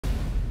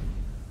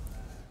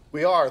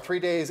We are 3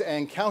 days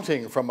and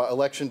counting from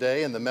Election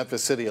Day in the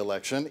Memphis city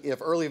election.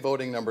 If early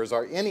voting numbers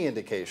are any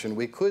indication,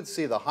 we could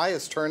see the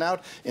highest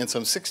turnout in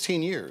some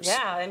 16 years.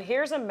 Yeah, and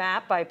here's a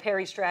map by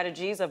Perry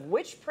Strategies of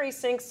which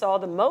precincts saw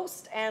the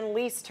most and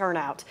least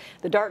turnout.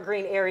 The dark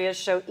green areas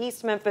show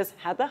East Memphis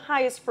had the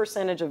highest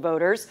percentage of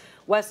voters.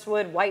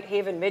 Westwood,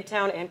 Whitehaven,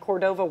 Midtown, and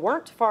Cordova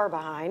weren't far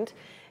behind.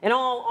 In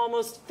all,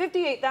 almost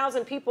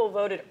 58,000 people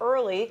voted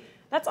early.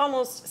 That's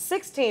almost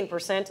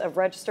 16% of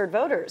registered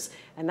voters.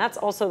 And that's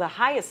also the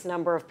highest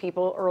number of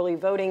people early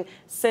voting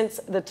since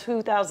the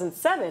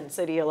 2007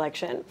 city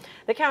election.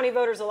 The County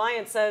Voters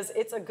Alliance says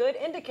it's a good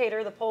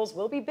indicator the polls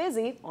will be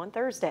busy on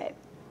Thursday.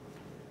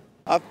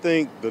 I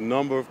think the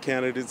number of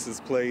candidates has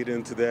played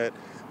into that.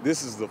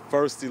 This is the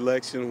first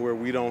election where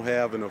we don't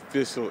have an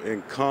official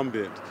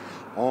incumbent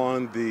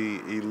on the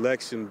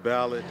election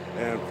ballot.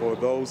 And for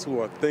those who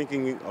are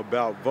thinking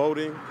about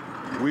voting,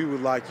 we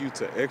would like you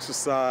to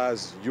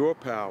exercise your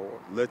power,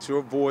 let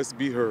your voice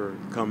be heard,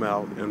 come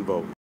out and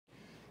vote.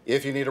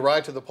 If you need a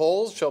ride to the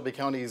polls, Shelby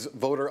County's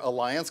Voter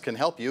Alliance can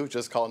help you.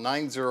 Just call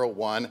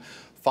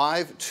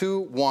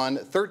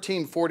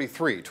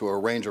 901-521-1343 to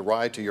arrange a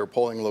ride to your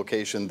polling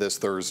location this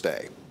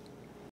Thursday.